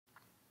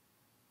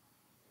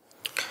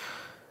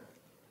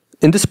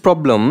In this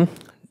problem,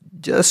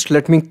 just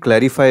let me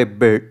clarify a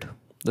bit.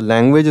 The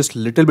language is a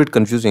little bit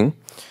confusing.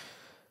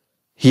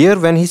 Here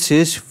when he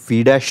says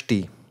v dash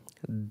t,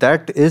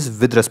 that is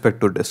with respect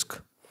to disk.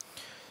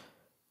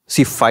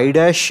 See, phi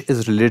dash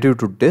is relative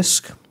to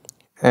disk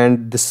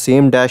and the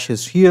same dash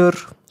is here.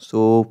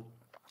 So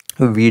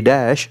v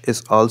dash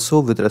is also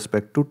with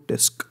respect to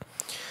disk.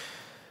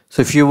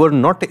 So if you were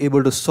not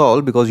able to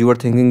solve because you were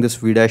thinking this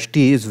v dash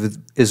t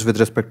is with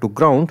respect to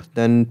ground,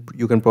 then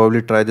you can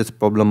probably try this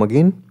problem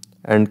again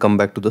and come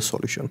back to the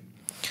solution.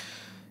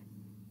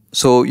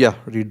 So yeah,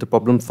 read the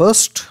problem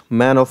first.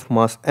 Man of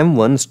mass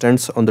m1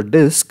 stands on the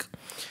disk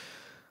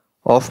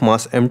of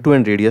mass m2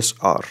 and radius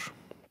r.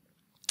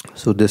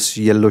 So this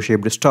yellow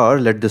shaped star,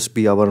 let this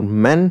be our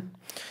man.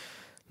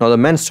 Now the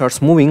man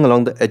starts moving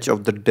along the edge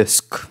of the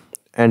disk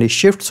and he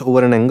shifts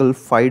over an angle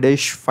phi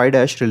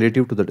dash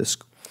relative to the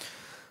disk.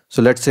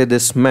 So let's say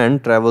this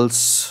man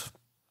travels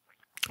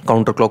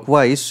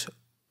counterclockwise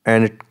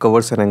and it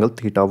covers an angle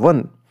theta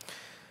 1.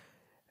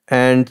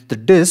 And the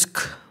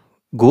disk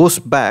goes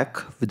back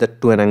with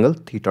that to an angle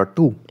theta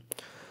 2.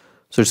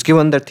 So it's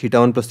given that theta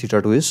 1 plus theta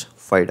 2 is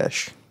phi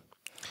dash.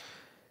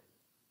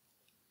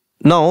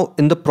 Now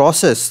in the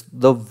process,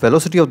 the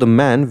velocity of the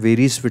man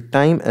varies with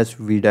time as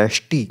v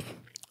dash t.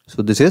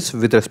 So this is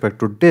with respect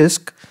to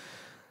disk,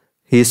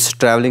 he is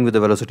traveling with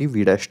the velocity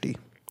v dash t.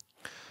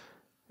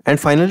 And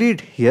finally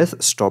he has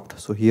stopped.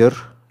 So here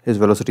his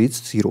velocity is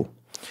 0.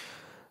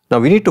 Now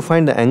we need to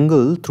find the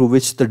angle through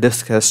which the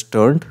disk has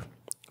turned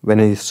when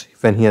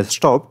he has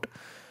stopped,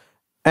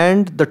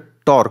 and the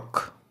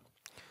torque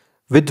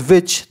with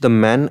which the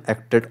man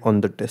acted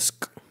on the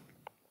disk.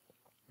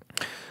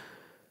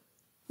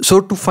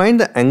 So to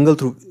find the angle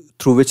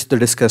through which the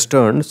disk has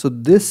turned, so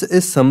this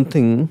is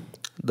something,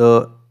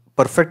 the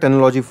perfect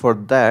analogy for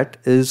that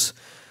is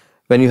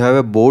when you have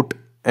a boat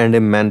and a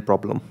man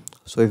problem.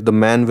 So if the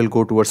man will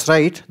go towards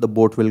right, the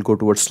boat will go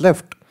towards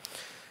left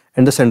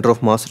and the center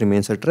of mass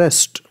remains at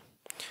rest.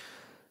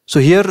 So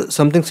here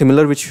something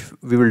similar which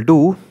we will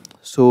do.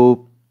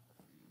 So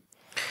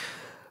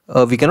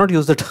we cannot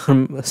use the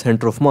term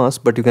center of mass,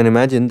 but you can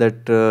imagine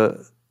that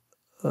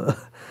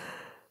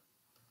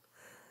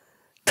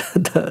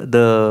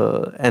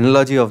the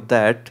analogy of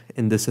that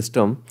in this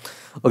system.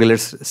 Okay,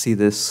 let's see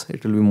this,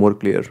 it will be more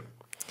clear.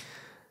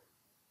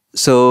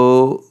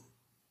 So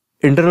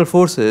internal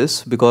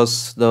forces,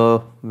 because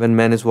when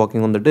man is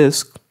walking on the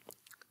disk,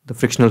 the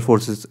frictional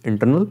force is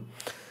internal.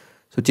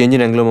 So change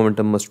in angular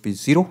momentum must be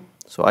 0.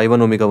 So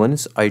I1 omega 1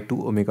 is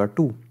I2 omega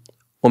 2.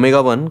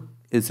 Omega 1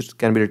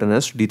 can be written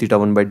as d theta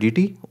 1 by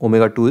dt.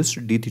 Omega 2 is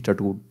d theta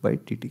 2 by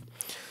dt.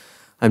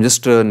 I'm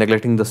just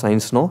neglecting the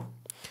signs now.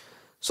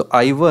 So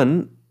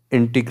I1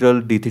 integral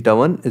d theta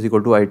 1 is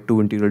equal to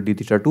I2 integral d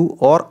theta 2,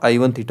 or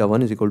I1 theta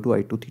 1 is equal to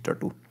I2 theta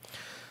 2.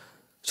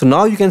 So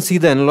now you can see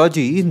the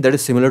analogy that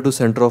is similar to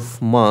center of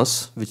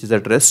mass which is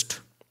at rest.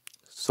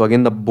 So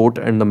again the boat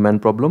and the man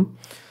problem,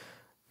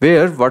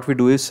 where what we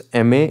do is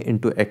ma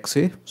into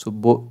xa.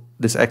 So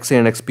this xa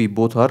and xp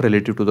both are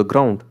relative to the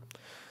ground.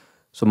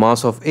 So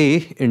mass of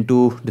A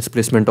into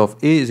displacement of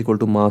A is equal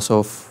to mass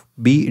of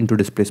B into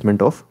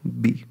displacement of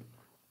B.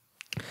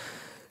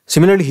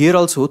 Similarly here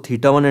also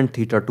theta 1 and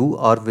theta 2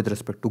 are with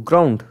respect to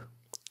ground.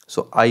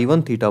 So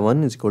I1 theta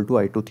 1 is equal to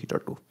I2 theta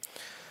 2.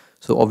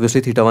 So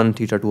obviously theta 1 and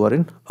theta 2 are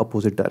in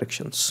opposite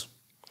directions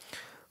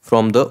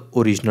from the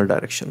original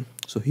direction.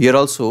 So here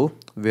also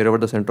wherever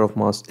the center of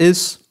mass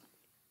is,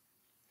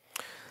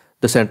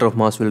 the center of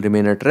mass will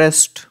remain at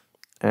rest,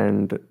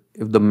 and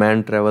if the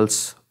man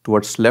travels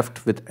towards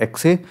left with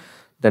xa,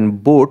 then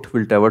boat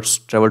will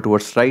travel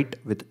towards right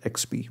with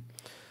xp.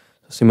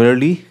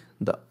 Similarly,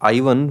 the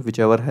I1,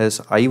 whichever has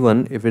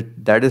I1, if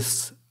that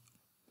is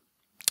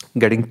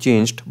getting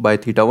changed by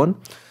theta 1,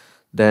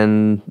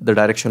 then the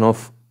direction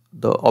of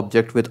the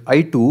object with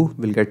I2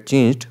 will get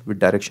changed with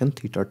direction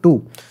theta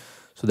 2.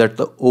 So that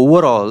the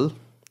overall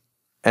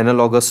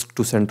analogous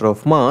to center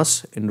of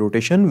mass in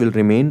rotation will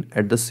remain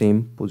at the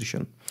same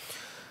position.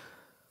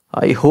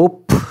 I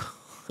hope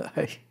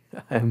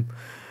I'm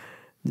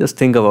just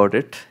think about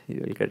it,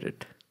 you will get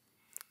it.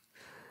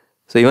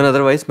 So even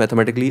otherwise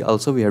mathematically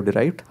also we have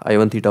derived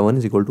I1 theta 1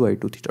 is equal to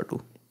I2 theta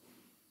 2.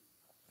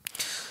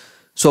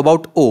 So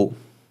about O,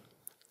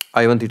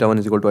 I1 theta 1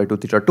 is equal to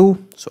I2 theta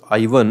 2. So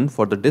I1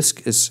 for the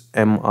disk is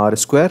mr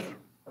square.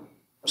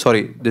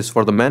 Sorry, this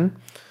for the man.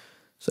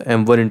 So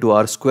m1 into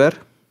r square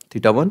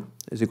theta 1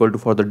 is equal to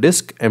for the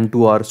disk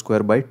m2r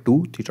square by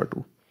 2 theta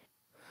 2.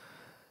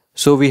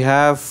 So we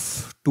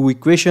have two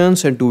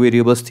equations and two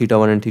variables theta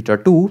 1 and theta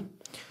 2,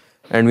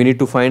 and we need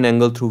to find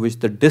angle through which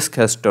the disk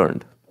has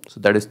turned. So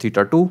that is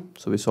theta 2.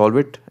 So we solve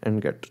it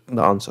and get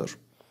the answer.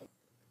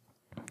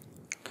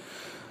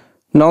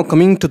 Now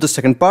coming to the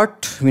second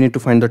part, we need to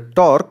find the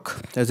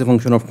torque as a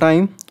function of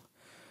time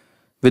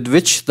with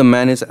which the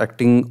man is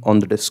acting on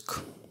the disk.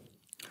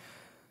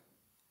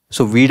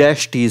 So v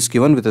dash t is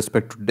given with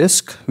respect to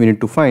disk. We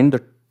need to find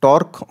the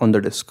torque on the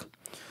disk.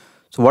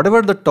 So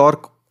whatever the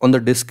torque on the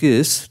disk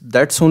is,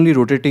 that's only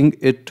rotating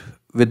it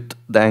with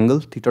the angle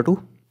theta 2.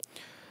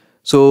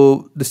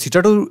 So this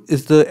theta 2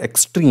 is the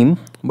extreme,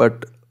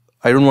 but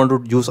I don't want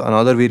to use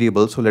another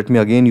variable, so let me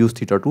again use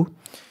theta 2.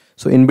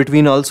 So in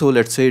between also,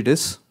 let's say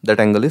that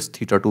angle is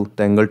theta 2,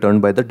 the angle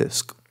turned by the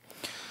disk.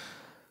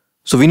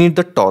 So we need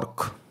the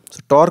torque. So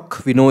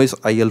torque we know is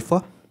I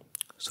alpha.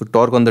 So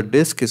torque on the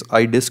disk is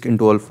I disk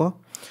into alpha,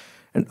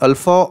 and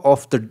alpha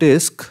of the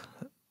disk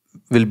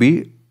will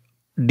be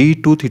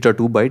d2 theta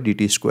 2 by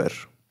dt square.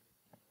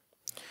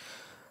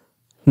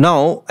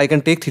 Now I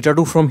can take theta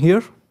 2 from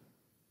here.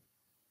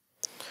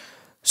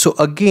 So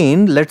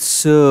again,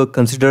 let's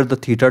consider the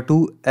theta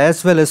 2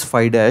 as well as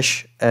phi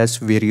dash as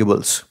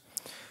variables,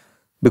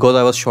 because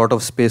I was short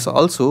of space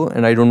also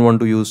and I don't want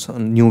to use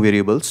new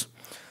variables.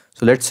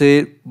 So let's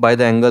say by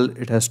the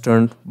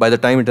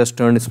time it has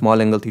turned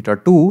small angle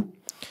theta 2,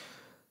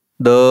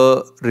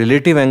 the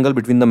relative angle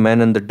between the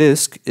man and the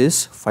disk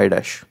is phi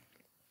dash.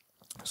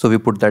 So we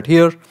put that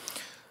here.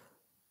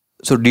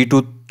 So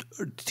d2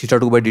 theta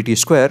 2 by dt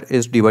square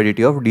is d by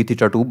dt of d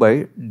theta 2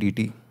 by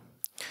dt.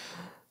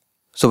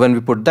 So when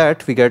we put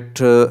that, we get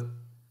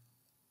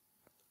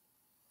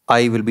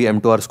I will be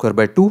m2r square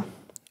by 2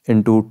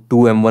 into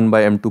 2m1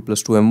 by m2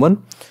 plus 2m1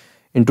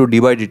 into d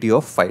by dt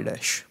of phi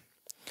dash.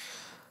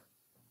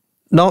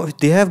 Now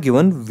they have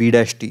given v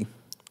dash t.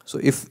 So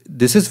if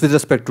this is with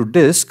respect to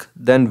disk,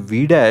 then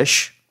v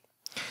dash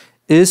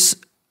is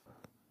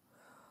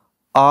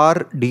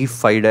r d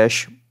phi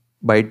dash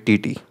by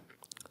dt.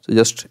 So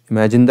just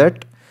imagine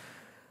that.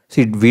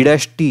 See, v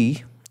dash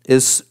t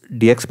is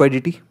dx by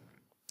dt,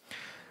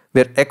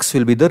 where x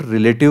will be the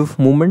relative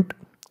movement,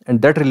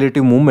 and that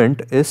relative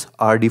movement is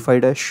r d phi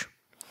dash.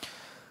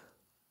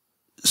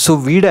 So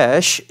v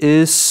dash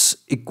is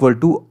equal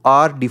to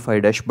r d phi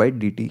dash by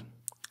dt.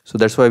 So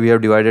that's why we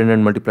have divided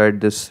and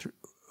multiplied this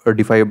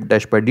d phi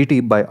dash by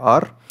dt by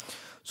r.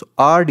 So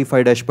r d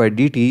phi dash by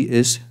dt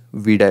is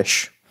v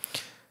dash,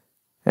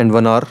 and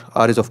 1r,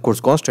 r is of course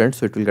constant,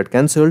 so it will get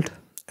cancelled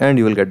and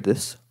you will get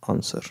this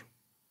answer.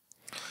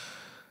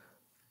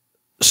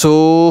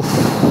 So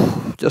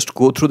just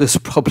go through this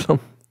problem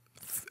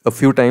a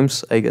few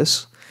times, I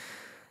guess.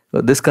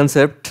 So this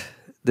concept,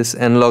 this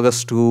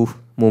analogous to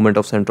movement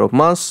of center of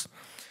mass,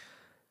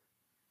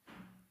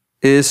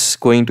 is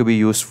going to be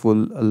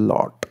useful a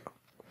lot.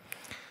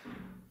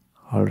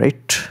 All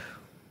right.